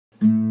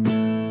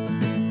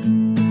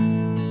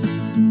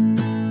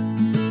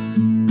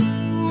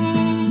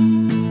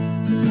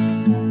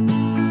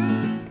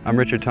I'm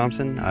Richard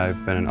Thompson.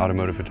 I've been an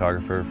automotive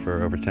photographer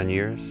for over 10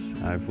 years.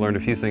 I've learned a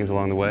few things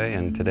along the way,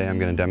 and today I'm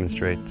going to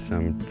demonstrate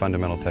some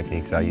fundamental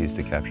techniques I use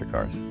to capture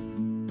cars.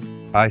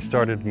 I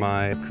started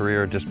my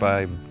career just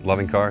by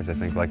loving cars, I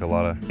think, like a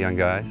lot of young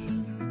guys,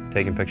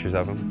 taking pictures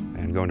of them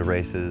and going to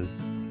races.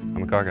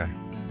 I'm a car guy.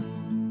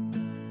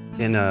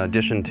 In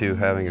addition to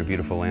having a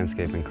beautiful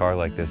landscape and car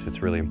like this,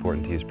 it's really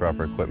important to use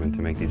proper equipment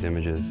to make these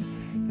images,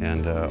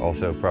 and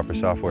also proper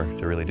software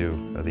to really do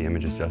the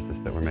images justice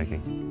that we're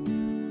making.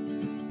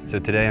 So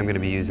today I'm going to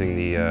be using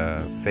the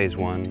Phase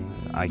 1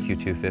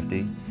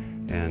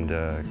 IQ250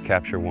 and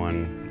Capture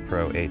One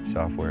Pro 8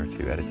 software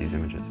to edit these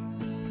images.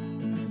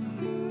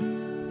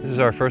 This is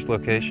our first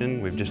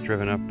location. We've just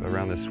driven up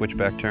around the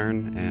switchback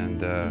turn,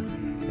 and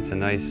it's a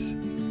nice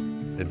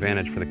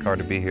advantage for the car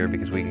to be here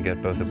because we can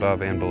get both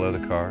above and below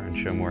the car and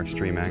show more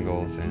extreme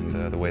angles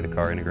and the way the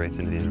car integrates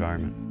into the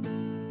environment.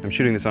 I'm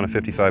shooting this on a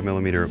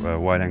 55mm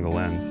wide-angle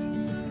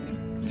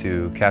lens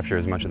to capture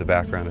as much of the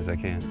background as I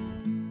can.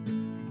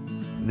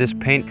 This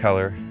paint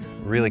color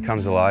really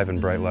comes alive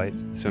in bright light,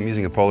 so I'm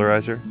using a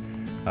polarizer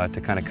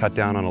to kind of cut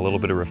down on a little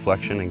bit of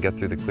reflection and get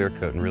through the clear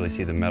coat and really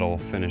see the metal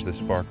finish, the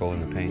sparkle in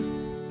the paint.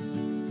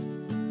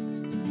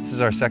 This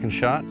is our second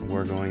shot.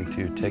 We're going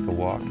to take a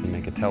walk and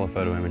make a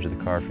telephoto image of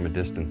the car from a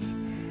distance,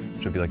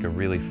 which will be like a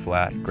really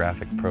flat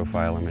graphic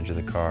profile image of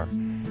the car,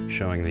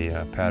 showing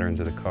the patterns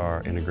of the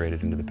car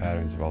integrated into the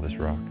patterns of all this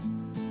rock.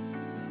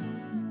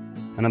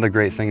 Another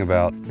great thing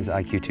about this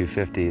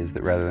IQ250 is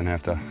that rather than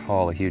have to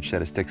haul a huge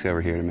set of sticks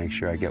over here to make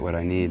sure I get what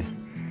I need,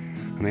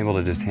 I'm able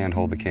to just hand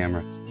hold the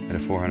camera at a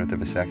 400th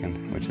of a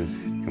second, which is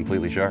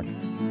completely sharp.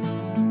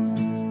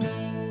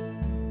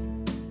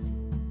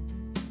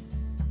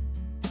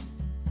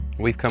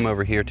 We've come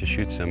over here to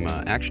shoot some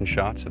action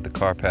shots of the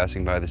car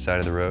passing by the side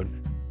of the road.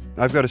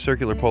 I've got a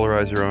circular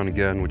polarizer on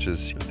again, which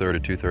is 1/3 to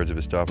 2/3 of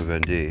a stop of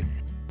ND.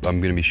 I'm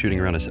going to be shooting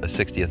around a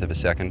 60th of a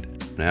second,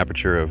 an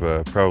aperture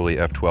of probably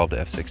f12 to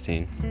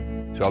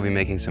f16. So I'll be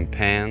making some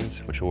pans,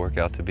 which will work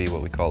out to be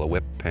what we call a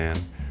whip pan.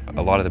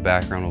 A lot of the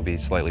background will be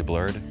slightly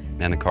blurred,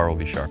 and the car will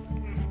be sharp.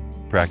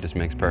 Practice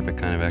makes perfect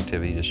kind of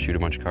activity. Just shoot a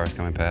bunch of cars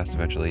coming past,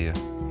 eventually you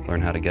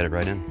learn how to get it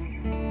right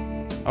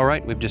in. All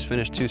right, we've just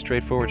finished 2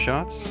 straightforward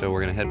shots, so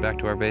we're going to head back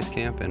to our base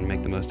camp and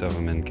make the most of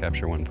them in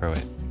Capture One Pro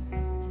 8.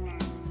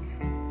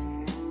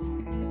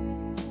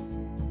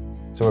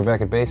 So we're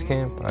back at base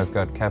camp. I've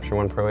got Capture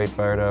One Pro 8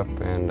 fired up,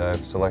 and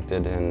I've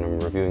selected and I'm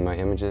reviewing my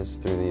images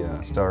through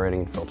the star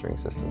rating and filtering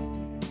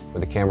system.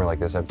 With a camera like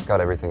this, I've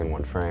got everything in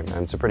one frame,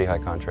 and it's a pretty high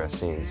contrast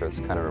scene, so it's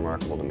kind of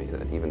remarkable to me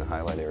that even the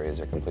highlight areas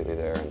are completely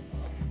there and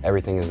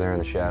everything is there in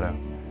the shadow.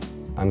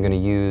 I'm going to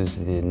use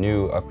the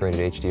new upgraded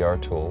HDR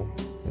tool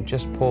and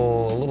just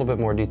pull a little bit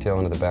more detail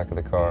into the back of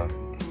the car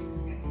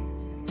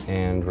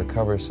and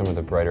recover some of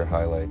the brighter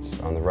highlights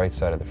on the right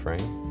side of the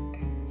frame.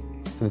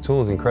 The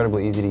tool is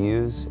incredibly easy to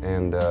use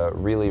and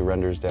really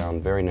renders down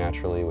very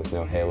naturally with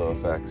no halo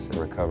effects and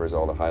recovers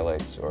all the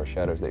highlights or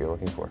shadows that you're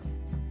looking for.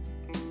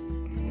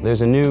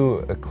 There's a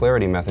new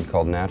clarity method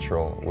called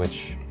natural,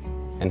 which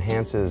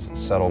enhances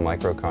subtle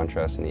micro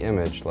contrast in the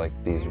image, like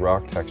these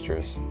rock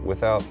textures,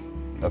 without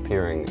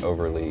appearing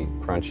overly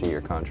crunchy or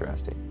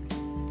contrasty.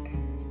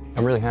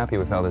 I'm really happy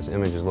with how this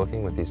image is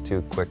looking with these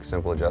 2 quick,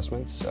 simple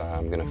adjustments.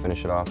 I'm going to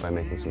finish it off by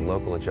making some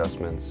local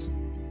adjustments,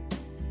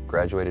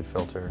 graduated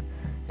filter,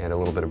 and a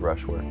little bit of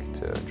brush work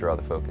to draw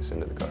the focus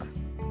into the car.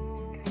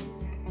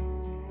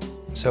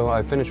 So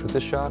I've finished with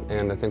this shot,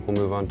 and I think we'll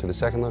move on to the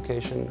second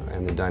location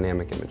and the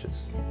dynamic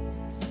images.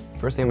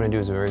 First thing I'm going to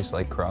do is a very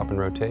slight crop and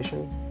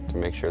rotation to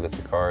make sure that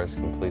the car is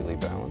completely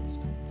balanced.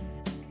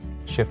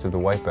 Shift of the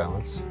white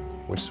balance,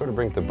 which sort of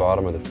brings the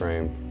bottom of the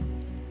frame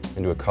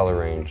into a color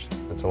range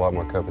that's a lot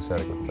more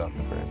copacetic with the top of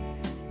the frame.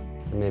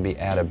 And maybe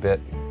add a bit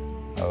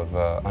of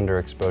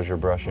underexposure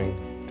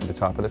brushing to the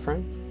top of the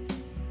frame.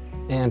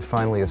 And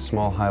finally, a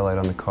small highlight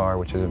on the car,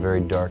 which is a very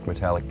dark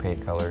metallic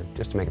paint color,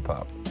 just to make it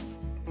pop.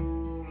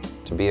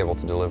 To be able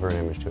to deliver an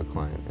image to a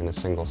client in a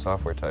single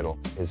software title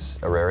is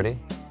a rarity,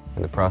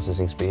 and the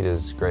processing speed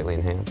is greatly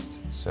enhanced.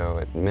 So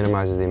it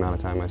minimizes the amount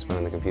of time I spend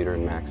on the computer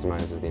and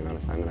maximizes the amount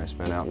of time that I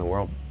spend out in the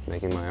world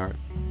making my art.